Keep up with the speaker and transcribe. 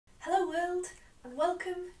and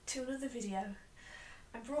welcome to another video.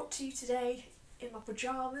 I'm brought to you today in my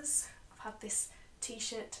pyjamas. I've had this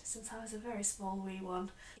t-shirt since I was a very small wee one.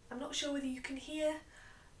 I'm not sure whether you can hear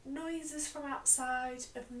noises from outside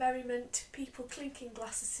of merriment, people clinking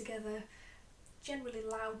glasses together, generally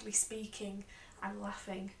loudly speaking and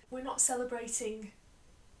laughing. We're not celebrating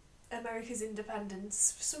America's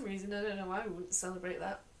independence. For some reason, I don't know why we wouldn't celebrate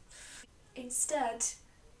that. Instead,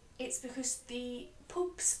 it's because the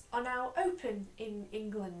pubs are now open in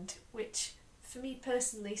England, which for me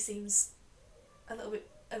personally seems a little bit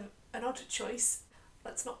of an odd choice.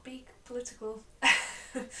 Let's not be political.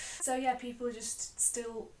 So yeah, people are just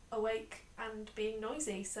still awake and being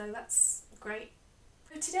noisy, so that's great.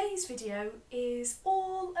 So today's video is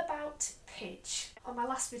all about Pidge. On my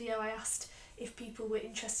last video I asked if people were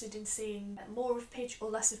interested in seeing more of Pidge or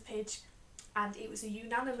less of Pidge, and it was a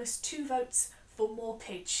unanimous 2 votes for more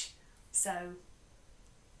Pidge. So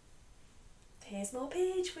here's more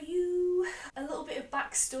Pidge for you. A little bit of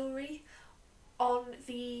backstory. On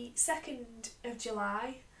the 2nd of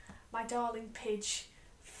July, my darling Pidge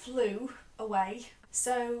flew away.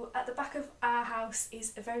 So at the back of our house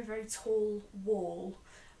is a very, very tall wall,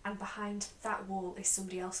 and behind that wall is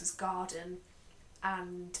somebody else's garden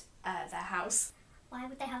and their house. Why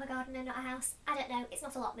would they have a garden and not a house? I don't know, it's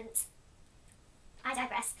not allotments. I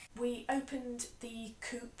digress. We opened the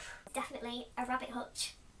coop. Definitely a rabbit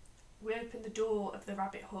hutch. We opened the door of the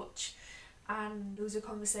rabbit hutch, and there was a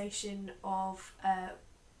conversation of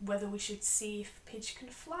whether we should see if Pidge can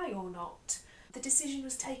fly or not. The decision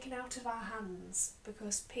was taken out of our hands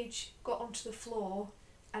because Pidge got onto the floor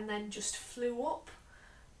and then just flew up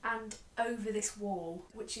and over this wall,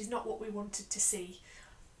 which is not what we wanted to see.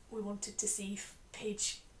 We wanted to see if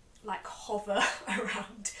Pidge like hover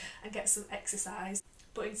around and get some exercise,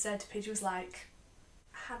 but instead Pidge was like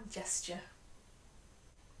hand gesture.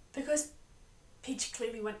 Because Pidge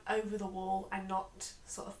clearly went over the wall and not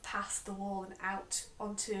sort of past the wall and out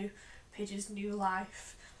onto Pidge's new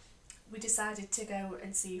life, we decided to go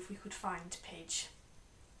and see if we could find Pidge.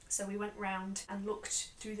 So we went round and looked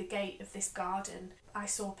through the gate of this garden. I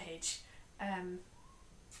saw Pidge. Can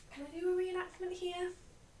I do a reenactment here?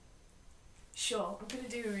 Sure, I'm going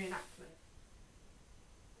to do a reenactment.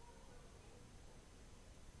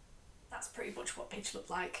 That's pretty much what Pidge looked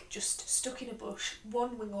like, just stuck in a bush,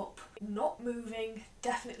 one wing up, not moving,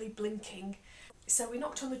 definitely blinking. So we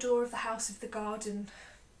knocked on the door of the house of the garden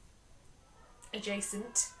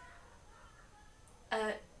adjacent.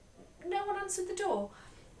 No one answered the door.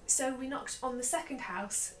 So we knocked on the second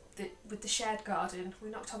house with the shared garden. We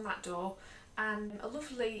knocked on that door, and a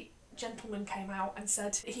lovely gentleman came out and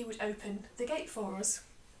said he would open the gate for us.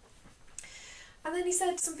 And then he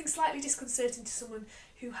said something slightly disconcerting to someone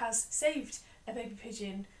who has saved a baby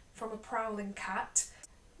pigeon from a prowling cat.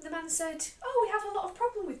 The man said, "Oh, we have a lot of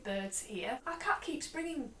problem with birds here. Our cat keeps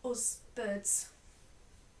bringing us birds."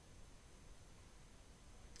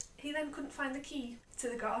 He then couldn't find the key to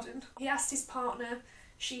the garden. He asked his partner,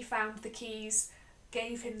 she found the keys,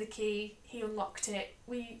 gave him the key, he unlocked it.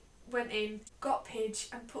 We went in, got Pidge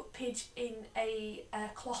and put Pidge in a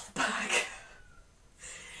cloth bag.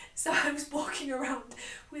 So I was walking around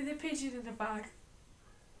with a pigeon in a bag.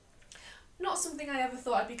 Not something I ever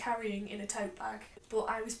thought I'd be carrying in a tote bag, but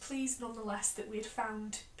I was pleased nonetheless that we had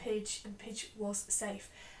found Pidge and Pidge was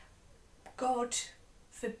safe. God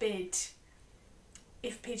forbid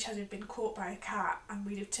if Pidge had been caught by a cat and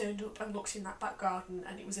we'd have turned up and looked in that back garden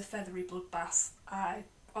and it was a feathery bloodbath.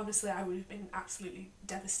 Honestly, I would have been absolutely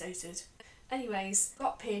devastated. Anyways,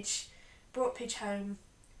 got Pidge, brought Pidge home.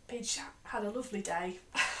 Pidge had a lovely day,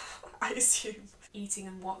 I assume, eating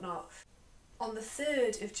and whatnot. On the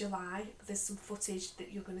 3rd of July, there's some footage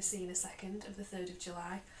that you're going to see in a second of the 3rd of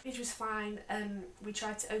July. Pidge was fine. We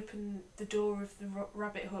tried to open the door of the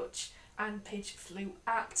rabbit hutch and Pidge flew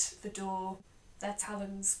at the door. Their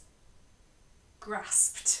talons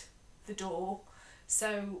grasped the door,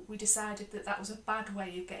 so we decided that that was a bad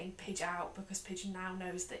way of getting Pidge out because Pidge now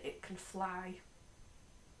knows that it can fly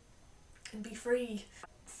and be free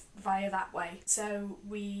via that way. So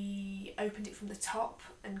we opened it from the top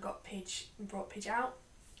and got Pidge and brought Pidge out.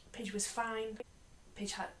 Pidge was fine.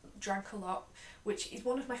 Pidge drank a lot, which is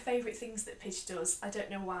one of my favourite things that Pidge does. I don't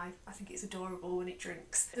know why, I think it's adorable when it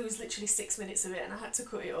drinks. There was literally 6 minutes of it and I had to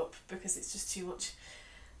cut it up because it's just too much.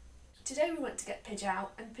 Today we went to get Pidge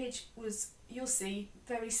out and Pidge was, you'll see,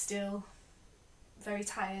 very still, very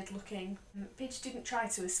tired looking. Pidge didn't try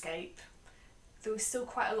to escape. There was still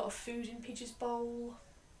quite a lot of food in Pidge's bowl,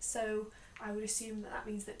 so I would assume that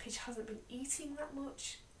means that Pidge hasn't been eating that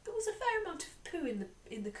much. There was a fair amount of poo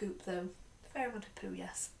in the coop though. A fair amount of poo,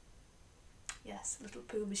 yes. Yes, a little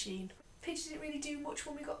poo machine. Pidge didn't really do much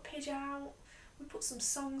when we got Pidge out. We put some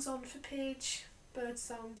songs on for Pidge, bird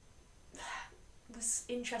song. Was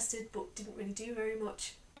interested but didn't really do very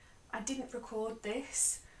much. I didn't record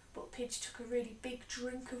this, but Pidge took a really big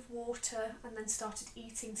drink of water and then started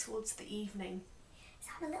eating towards the evening. So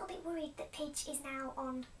I'm a little bit worried that Pidge is now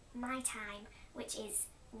on my time, which is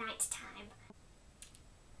night time.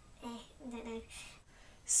 I don't know.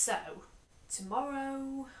 So,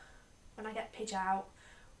 tomorrow, when I get Pidge out,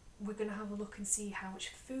 we're going to have a look and see how much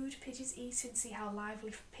food Pidge is eating, see how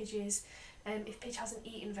lively Pidge is. If Pidge hasn't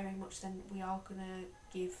eaten very much, then we are going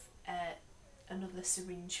to give another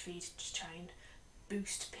syringe feed to try and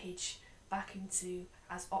boost Pidge back into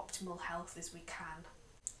as optimal health as we can.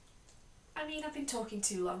 I mean, I've been talking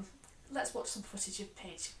too long. Let's watch some footage of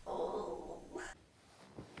Pidge. Oh.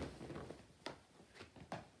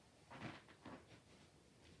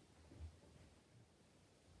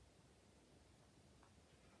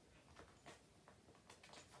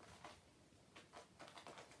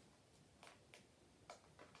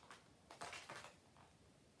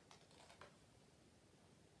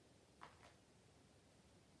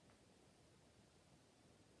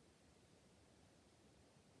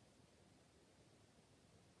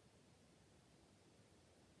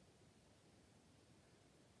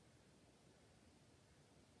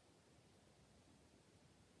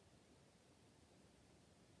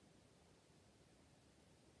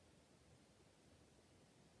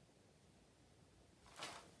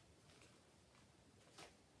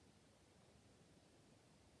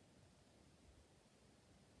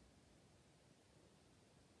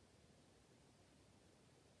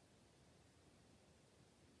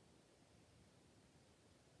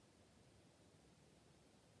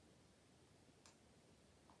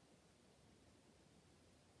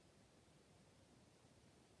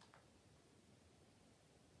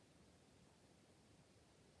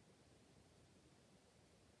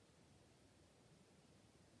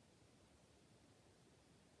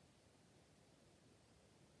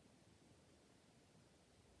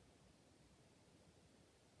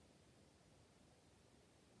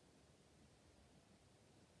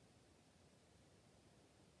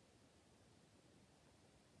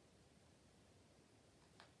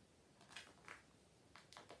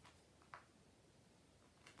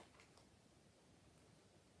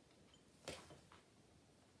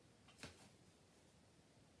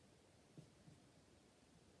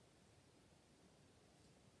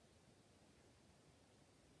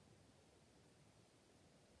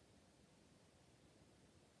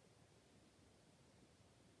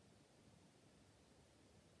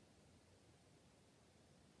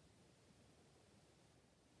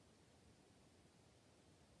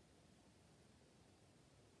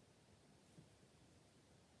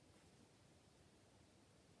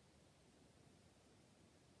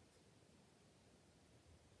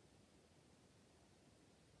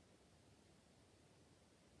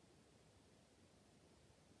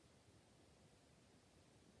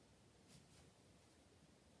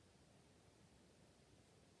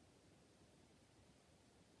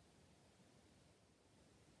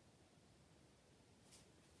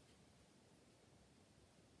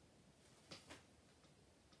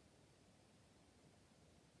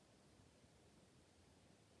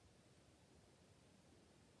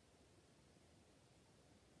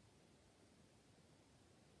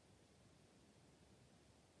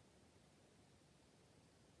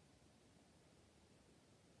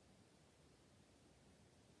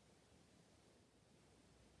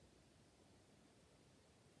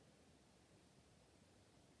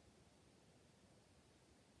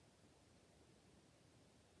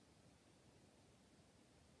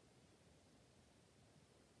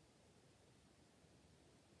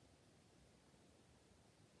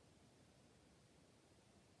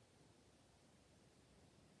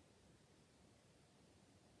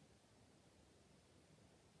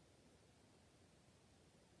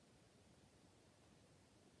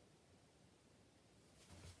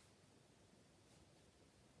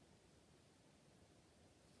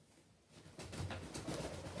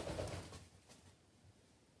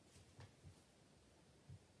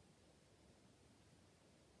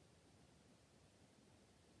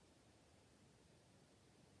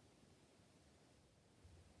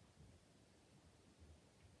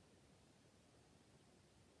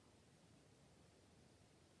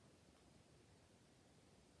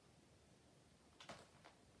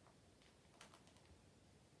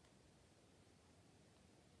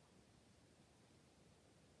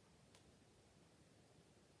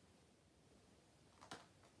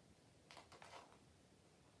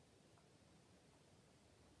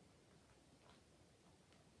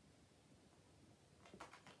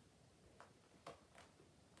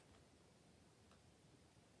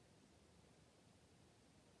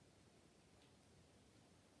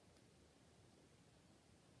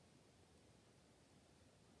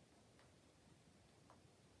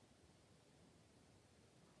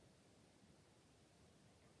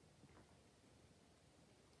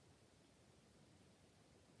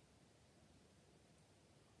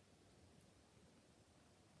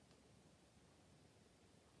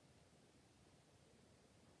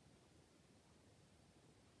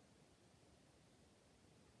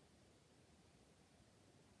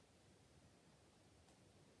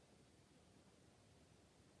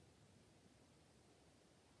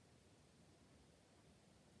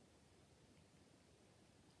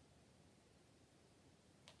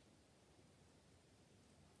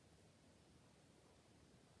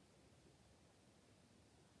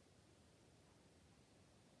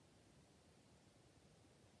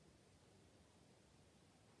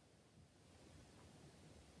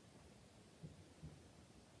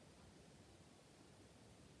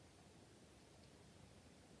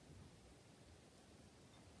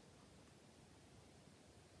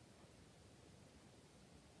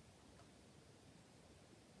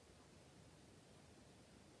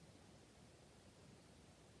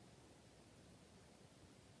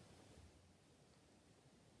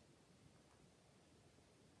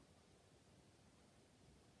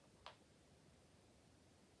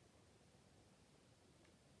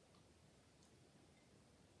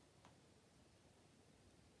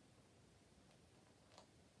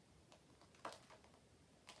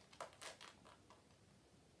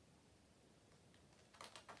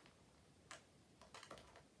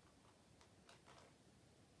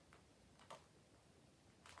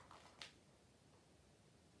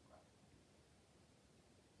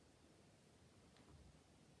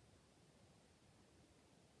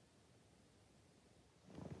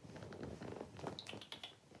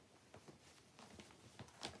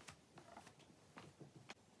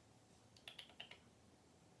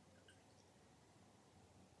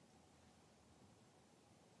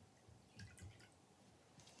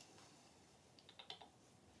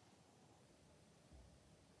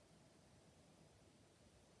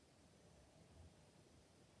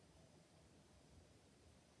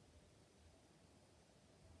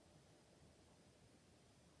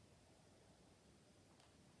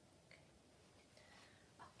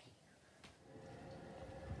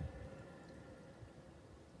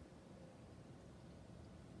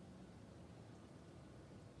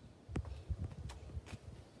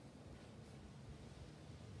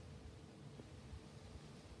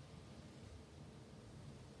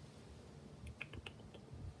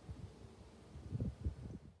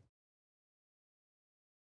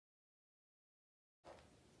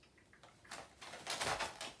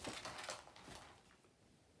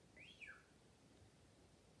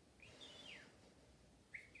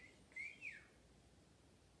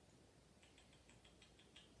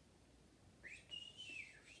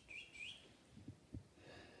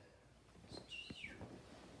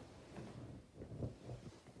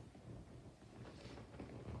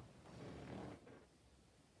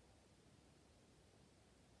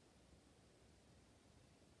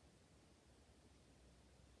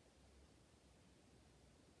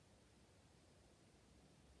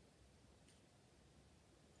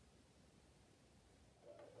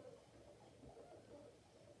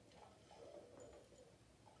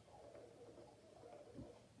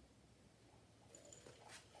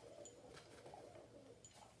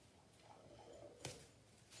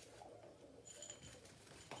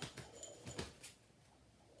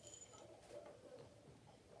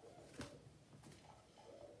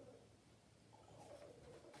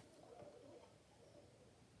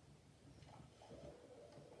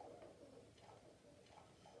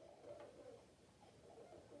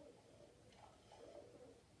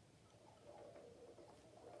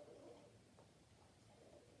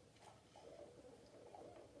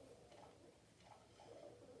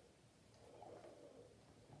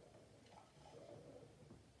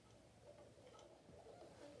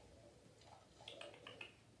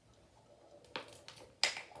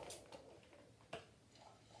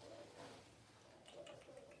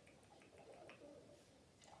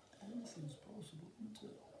 possible, isn't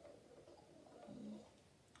it?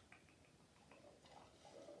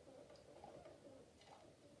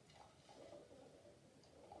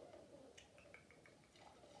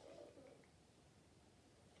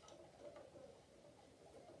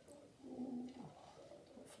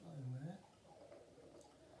 Don't fly away.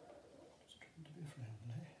 Just trying to be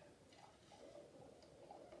friendly.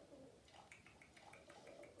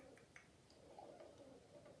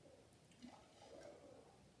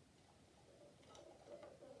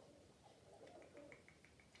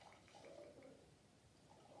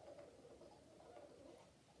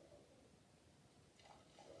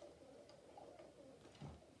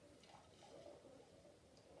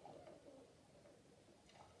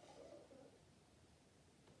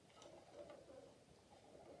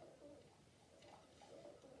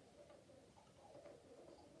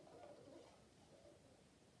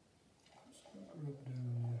 Rub down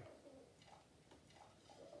here.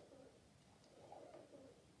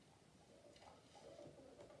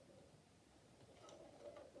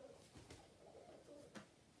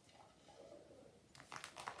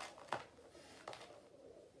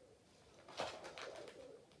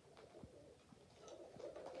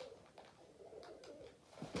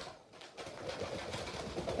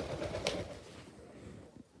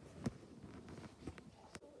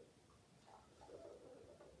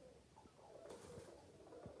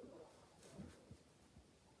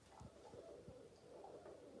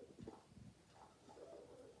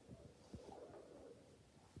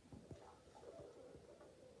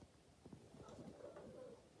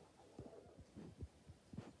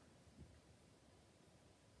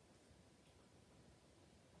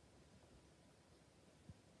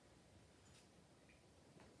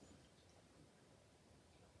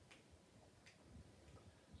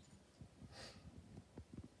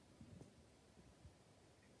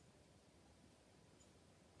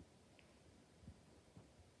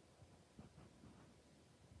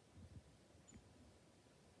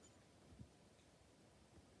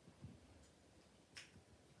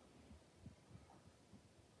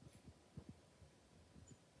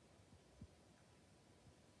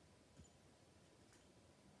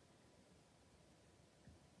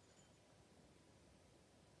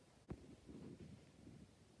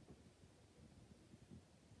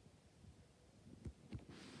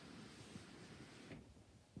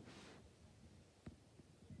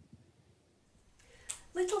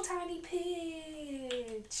 Little tiny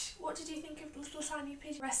Pidge! What did you think of little tiny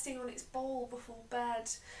Pidge resting on its bowl before bed?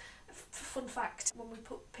 Fun fact, when we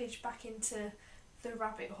put Pidge back into the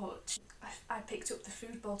rabbit hutch, I picked up the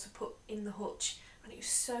food bowl to put in the hutch and it was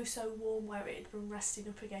so warm where it had been resting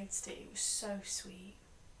up against it. It was so sweet.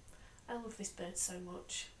 I love this bird so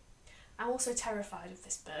much. I'm also terrified of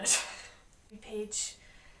this bird. Pidge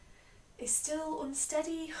is still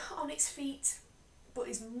unsteady on its feet, but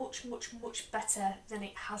is much better than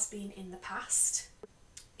it has been in the past.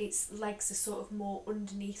 Its legs are sort of more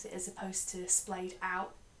underneath it as opposed to splayed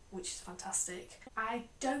out, which is fantastic. I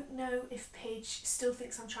don't know if Pidge still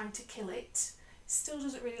thinks I'm trying to kill it. Still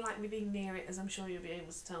doesn't really like me being near it, as I'm sure you'll be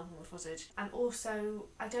able to tell from the footage. And also,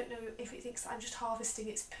 I don't know if it thinks that I'm just harvesting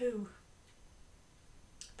its poo.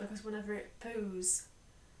 Because whenever it poos,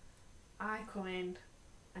 I come in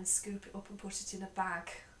and scoop it up and put it in a bag.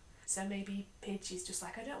 So maybe Pidge is just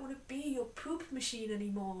like, I don't want to be your poop machine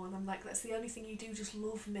anymore. And I'm like, that's the only thing you do, just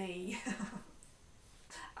love me.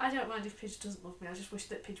 I don't mind if Pidge doesn't love me, I just wish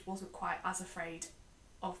that Pidge wasn't quite as afraid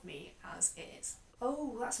of me as it is.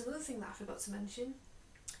 Oh, that's another thing that I forgot to mention.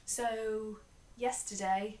 So,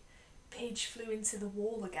 yesterday, Pidge flew into the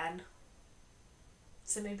wall again.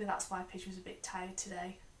 So maybe that's why Pidge was a bit tired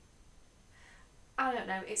today. I don't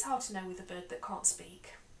know, it's hard to know with a bird that can't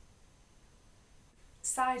speak.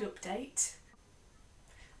 Side update.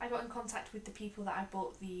 I got in contact with the people that I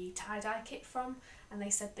bought the tie-dye kit from and they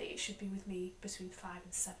said that it should be with me between 5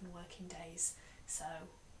 and 7 working days. So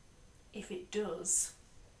if it does,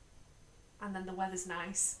 and then the weather's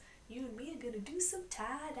nice, you and me are going to do some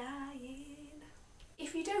tie-dyeing.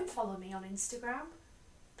 If you don't follow me on Instagram,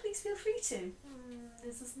 please feel free to.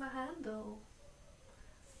 This is my handle.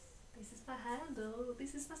 This is my handle.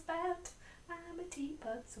 This is my spout. I'm a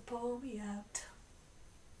teapot, so pour me out.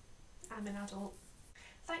 I'm an adult.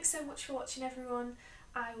 Thanks so much for watching, everyone.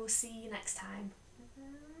 I will see you next time.